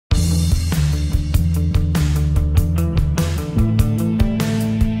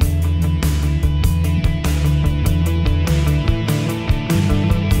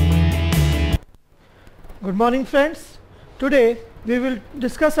morning friends. Today we will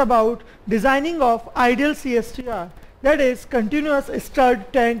discuss about designing of ideal CSTR, that is Continuous Stirred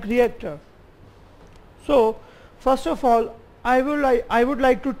Tank Reactor. So first of all I would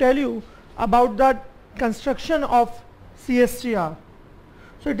like to tell you about the construction of CSTR.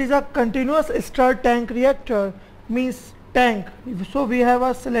 So it is a Continuous Stirred Tank Reactor, means tank. So we have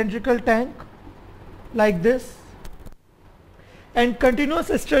a cylindrical tank like this and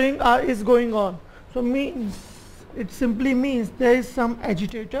continuous stirring is going on. So it simply means there is some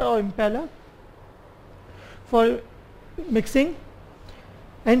agitator or impeller for mixing.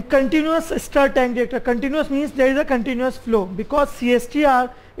 And continuous stirred tank reactor, continuous means there is a continuous flow, because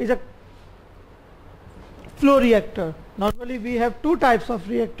CSTR is a flow reactor. Normally we have two types of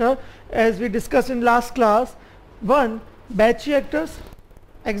reactor as we discussed in last class. One, batch reactors,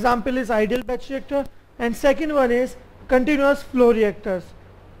 example is ideal batch reactor, and second one is continuous flow reactors.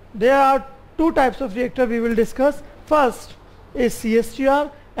 There are two types of reactor we will discuss. First is CSTR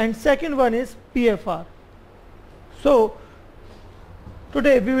and second one is PFR. So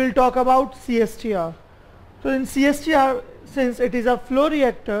today we will talk about CSTR. So in CSTR, since it is a flow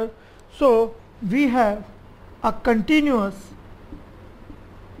reactor, so we have a continuous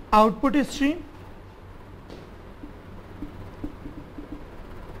output stream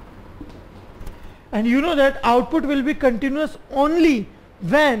and you know that output will be continuous only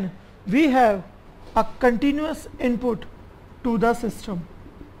when we have a continuous input to the system.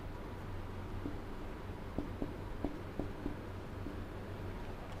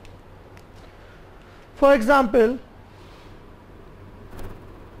 For example,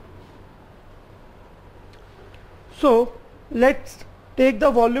 so let's take the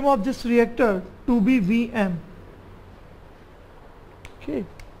volume of this reactor to be Vm. Okay.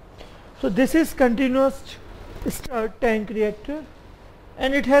 So this is continuous stirred tank reactor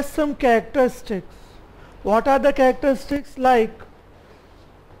and it has some characteristics. What are the characteristics? Like,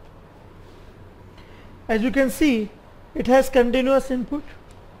 as you can see, it has continuous input,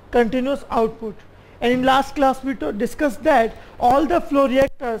 continuous output, and in last class we discussed that all the flow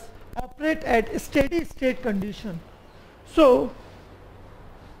reactors operate at steady state condition. So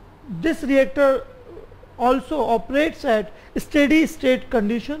this reactor also operates at steady state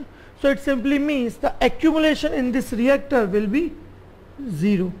condition. So it simply means the accumulation in this reactor will be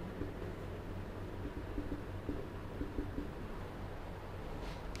 0.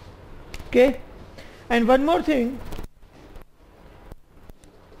 Okay, and one more thing,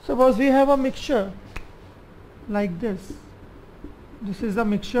 suppose we have a mixture like this. This is the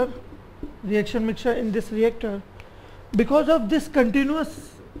mixture, reaction mixture in this reactor. Because of this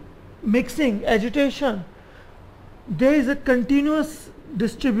continuous mixing agitation, there is a continuous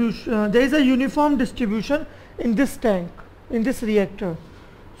distribution, there is a uniform distribution in this tank, in this reactor.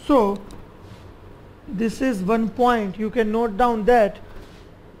 So this is one point you can note down, that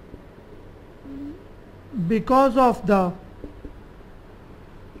because of the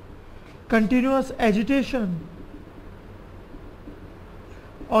continuous agitation,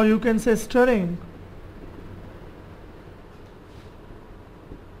 or you can say stirring,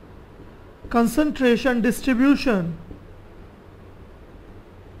 concentration distribution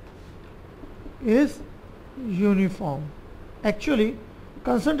is uniform. Actually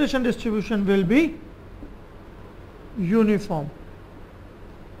concentration distribution will be uniform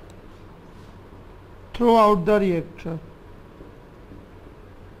throughout the reactor.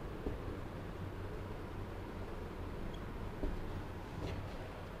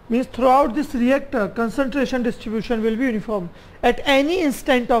 Means throughout this reactor concentration distribution will be uniform. At any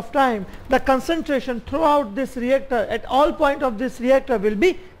instant of time the concentration throughout this reactor at all point of this reactor will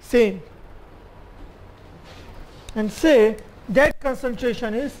be same. And say that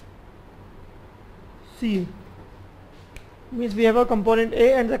concentration is C. Means we have a component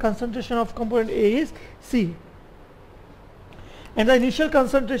A and the concentration of component A is C. And the initial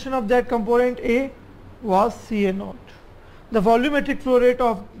concentration of that component A was Ca0. The volumetric flow rate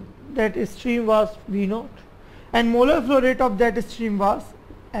of that stream was V0 and molar flow rate of that stream was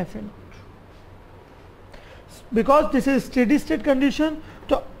Fa0. Because this is steady state condition,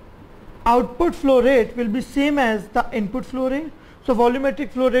 so output flow rate will be same as the input flow rate. So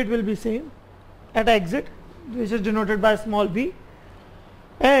volumetric flow rate will be same at exit, which is denoted by small v,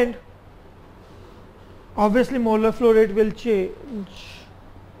 and obviously molar flow rate will change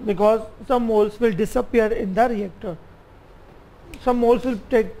because some moles will disappear in the reactor. Some moles will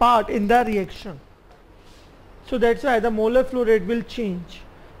take part in the reaction. So that's why the molar flow rate will change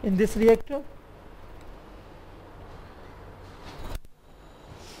in this reactor.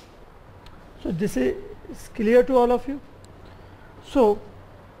 So this is clear to all of you. So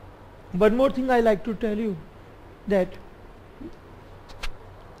one more thing I like to tell you, that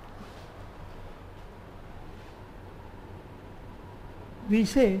we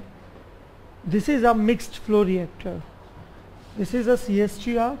say this is a mixed flow reactor. This is a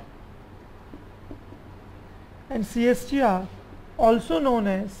CSTR, and CSTR also known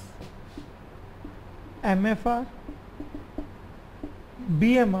as MFR,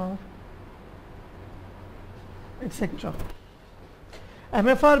 BMR, etc.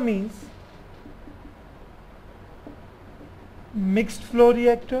 MFR means mixed flow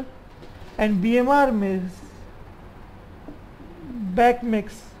reactor, and BMR means back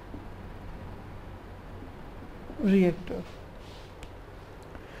mix reactor.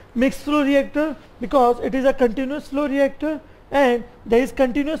 Mixed flow reactor because it is a continuous flow reactor and there is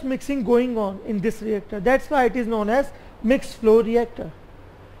continuous mixing going on in this reactor. That's why it is known as mixed flow reactor.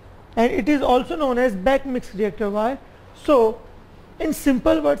 And it is also known as back mix reactor. Why? So in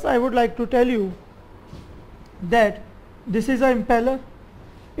simple words, I would like to tell you that this is an impeller.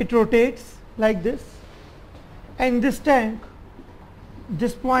 It rotates like this, and this tank,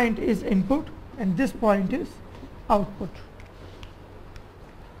 this point is input and this point is output.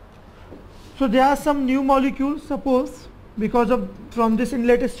 So there are some new molecules, suppose, because of from this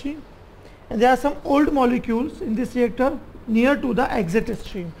inlet stream, and there are some old molecules in this reactor near to the exit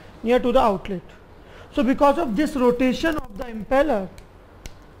stream, near to the outlet. So because of this rotation of the impeller,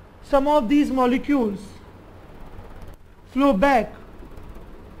 some of these molecules flow back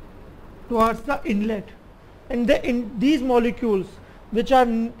towards the inlet, and these molecules which are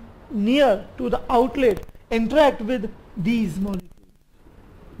near to the outlet interact with these molecules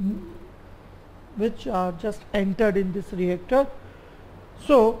which are just entered in this reactor.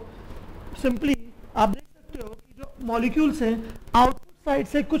 So simply आप देख सकते हो कि जो molecules हैं output side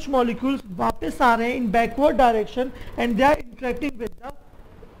से कुछ molecules वापस आ रहे हैं in backward direction and they are interacting with the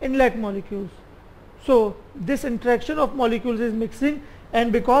inlet molecules. So this interaction of molecules is mixing,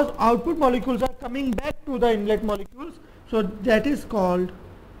 and because output molecules are coming back to the inlet molecules, so that is called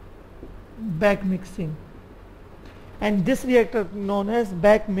back mixing, and this reactor known as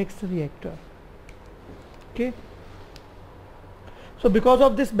back mix reactor. Okay, so because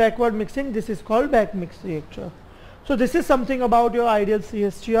of this backward mixing, this is called back mix reactor. So this is something about your ideal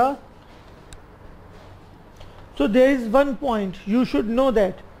CSTR. So there is one point you should know,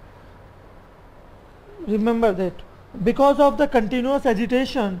 that remember that because of the continuous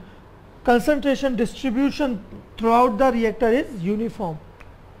agitation, concentration distribution throughout the reactor is uniform.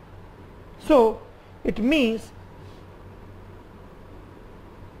 So it means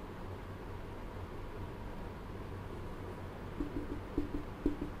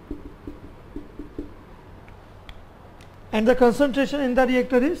and the concentration in the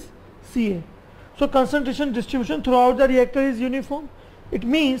reactor is Ca. So concentration distribution throughout the reactor is uniform. It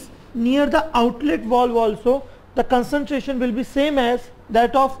means near the outlet valve also the concentration will be same as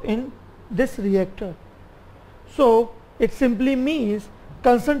that of in this reactor. So it simply means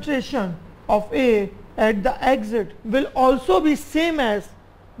concentration of A at the exit will also be same as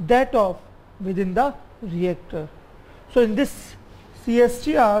that of within the reactor. So in this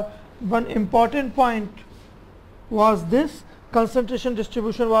CSTR, one important point was this: concentration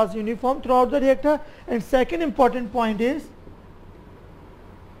distribution was uniform throughout the reactor, and second important point is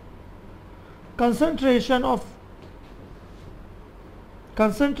concentration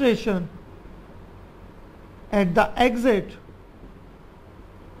at the exit,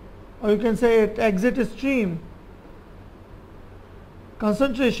 or you can say at exit stream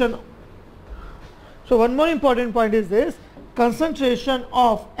concentration. So one more important point is this: concentration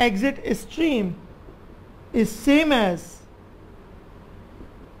of exit stream is same as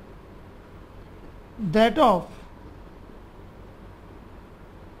that of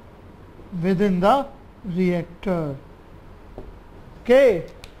within the reactor. Okay,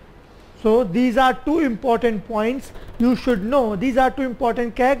 so these are two important points you should know. These are two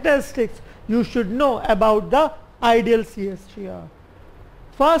important characteristics you should know about the ideal CSTR.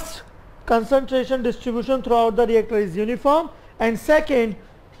 First, concentration distribution throughout the reactor is uniform, and second,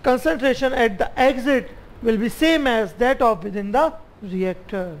 concentration at the exit will be same as that of within the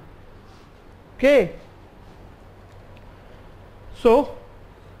reactor. Okay, so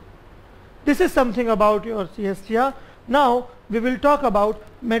this is something about your CSTR. Now we will talk about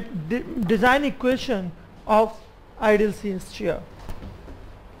design equation of ideal CSTR.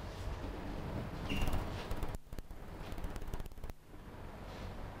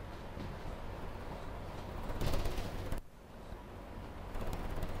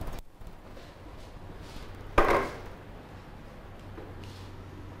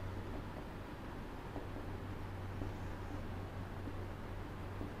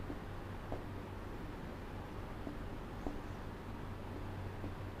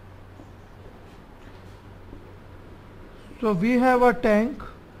 So we have a tank,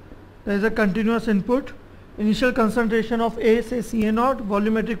 there is a continuous input, initial concentration of A say Ca0,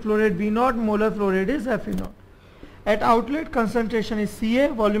 volumetric flow rate V0, molar flow rate is Fa0. At outlet concentration is Ca,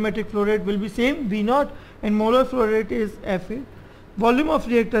 volumetric flow rate will be same V0 and molar flow rate is Fa. Volume of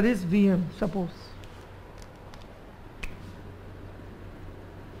reactor is Vm suppose.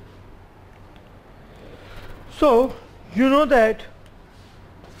 So you know that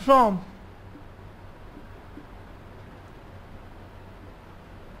from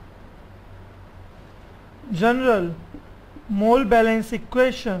general mole balance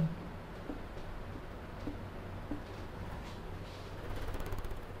equation,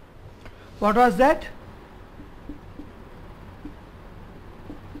 what was that?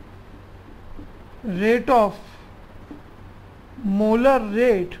 Rate of molar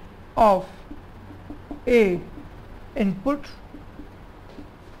rate of A input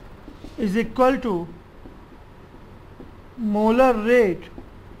is equal to molar rate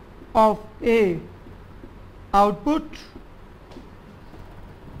of A output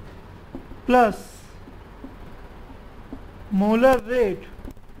plus molar rate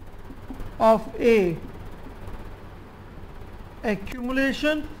of A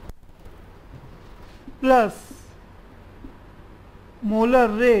accumulation plus molar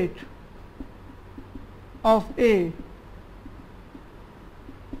rate of A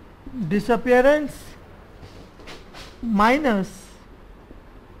disappearance minus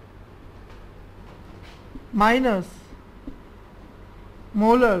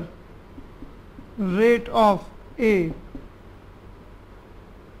molar rate of A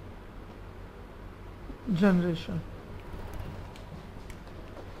generation.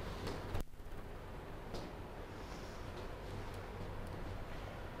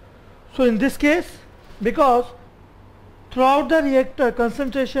 So in this case, because throughout the reactor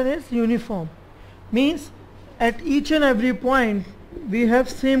concentration is uniform, means at each and every point we have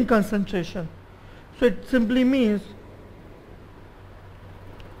same concentration. So it simply means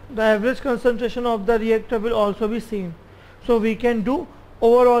the average concentration of the reactor will also be same. So we can do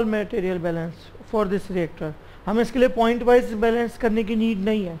overall material balance for this reactor. हमें इसके लिए point wise balance करने की need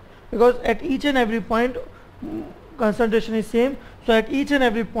नहीं है, because at each and every point concentration is same. So at each and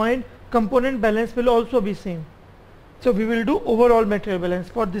every point component balance will also be same. So we will do overall material balance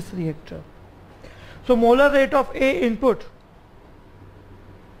for this reactor. So molar rate of A input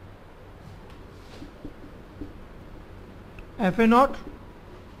Fa0,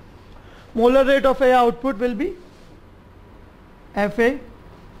 molar rate of A output will be Fa,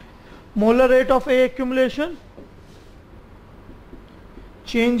 molar rate of A accumulation,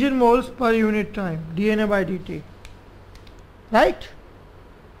 change in moles per unit time, dNA by dt, right?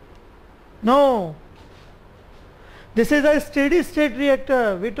 No, this is a steady state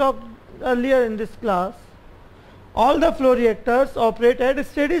reactor. We talked earlier in this class. All the flow reactors operate at a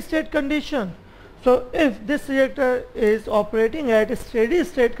steady state condition. So if this reactor is operating at a steady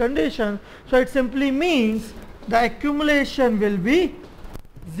state condition, so it simply means the accumulation will be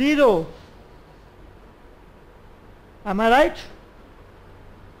 0. Am I right?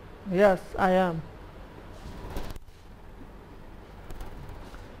 Yes, I am.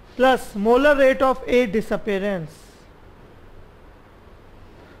 Plus molar rate of A disappearance.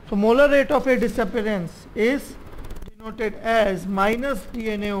 So molar rate of A disappearance is denoted as minus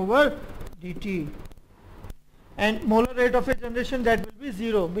dNA over dt, and molar rate of A generation, that will be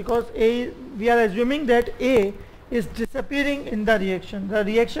 0, because A, we are assuming that A is disappearing in the reaction. The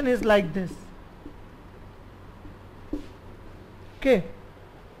reaction is like this. Okay.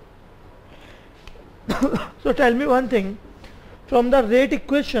 So tell me one thing, from the rate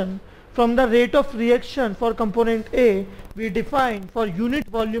equation, from the rate of reaction for component A, we define for unit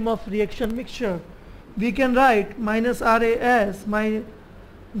volume of reaction mixture, we can write minus RA as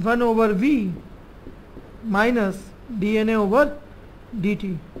 1 over V minus dNA over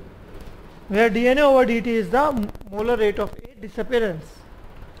dt, where dNA over dt is the molar rate of A disappearance.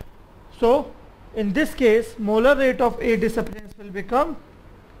 So in this case, molar rate of A disappearance will become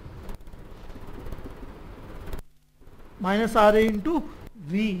minus RA into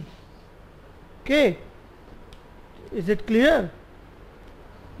V. Okay, is it clear?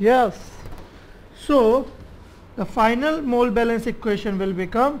 Yes. So the final mole balance equation will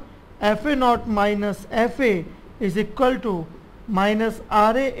become Fa0 minus Fa is equal to minus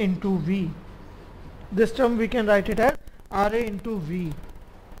RA into V. This term we can write it as RA into V.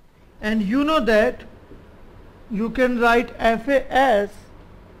 And you know that you can write Fa as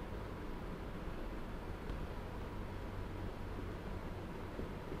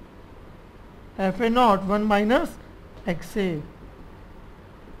Fa0 1 minus XA.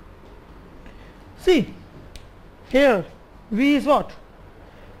 See here, V is what?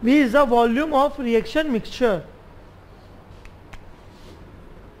 V is the volume of reaction mixture.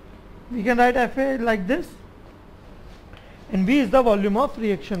 We can write Fa like this, and V is the volume of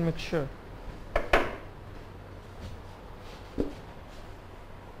reaction mixture.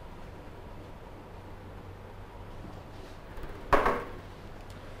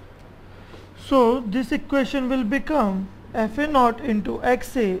 So this equation will become Fa naught into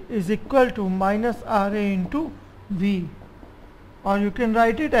Xa is equal to minus Ra into V, or you can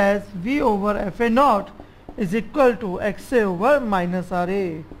write it as V over Fa naught is equal to Xa over minus Ra,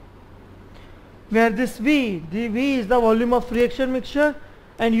 where this V, the V is the volume of reaction mixture,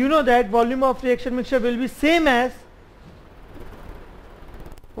 and you know that volume of reaction mixture will be same as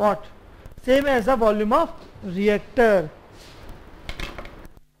what? Same as the volume of reactor.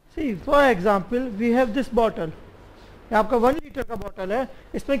 See, for example, we have this bottle. ये आपका 1 litre का bottle है.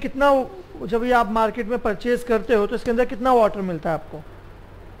 इसमें कितना, जब ये आप market में परचेज करते हो तो इसके अंदर कितना वाटर मिलता है आपको?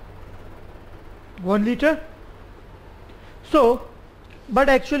 1 लीटर. सो बट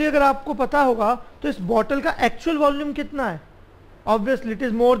एक्चुअली अगर आपको पता होगा तो इस बॉटल का एक्चुअल वॉल्यूम कितना है? Obviously it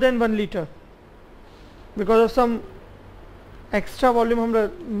is more than 1 litre, because of some extra volume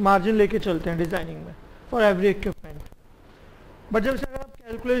हम मार्जिन लेके चलते हैं डिजाइनिंग में फॉर एवरी इक्विपमेंट. बट जब अगर आप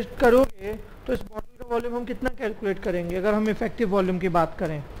कैलकुलेट करोगे तो इस बॉटल का वॉल्यूम हम कितना कैलकुलेट करेंगे अगर हम इफेक्टिव वॉल्यूम की बात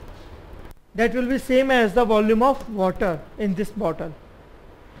करें? That will be same as the volume of water in this bottle.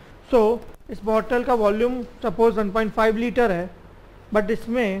 सो इस बॉटल का वॉल्यूम सपोज 1.5 लीटर है, बट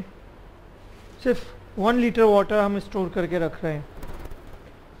इसमें सिर्फ 1 लीटर वाटर हम स्टोर करके रख रहे हैं.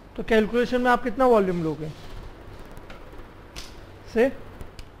 तो कैलकुलेशन में आप कितना वॉल्यूम लोगे? से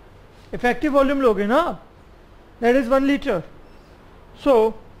इफेक्टिव वॉल्यूम लोगे ना, that is 1 litre. So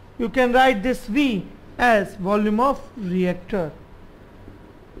you can write this V as volume of reactor.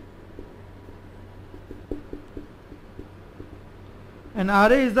 And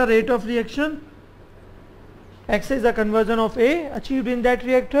Ra is the rate of reaction, X is the conversion of A achieved in that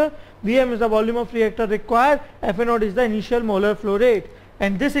reactor, Vm is the volume of reactor required, Fa naught is the initial molar flow rate.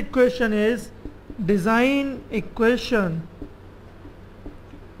 And this equation is design equation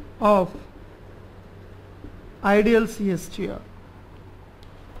of ideal CSTR.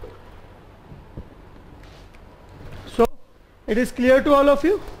 So it is clear to all of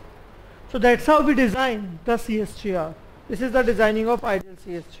you? So that's how we design the CSTR. This is the designing of ideal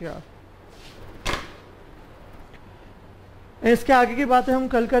CSTR. इसके आगे की बातें हम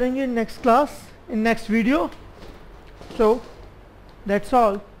कल करेंगे in next class, in next video. So that's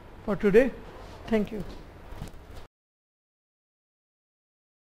all for today. Thank you.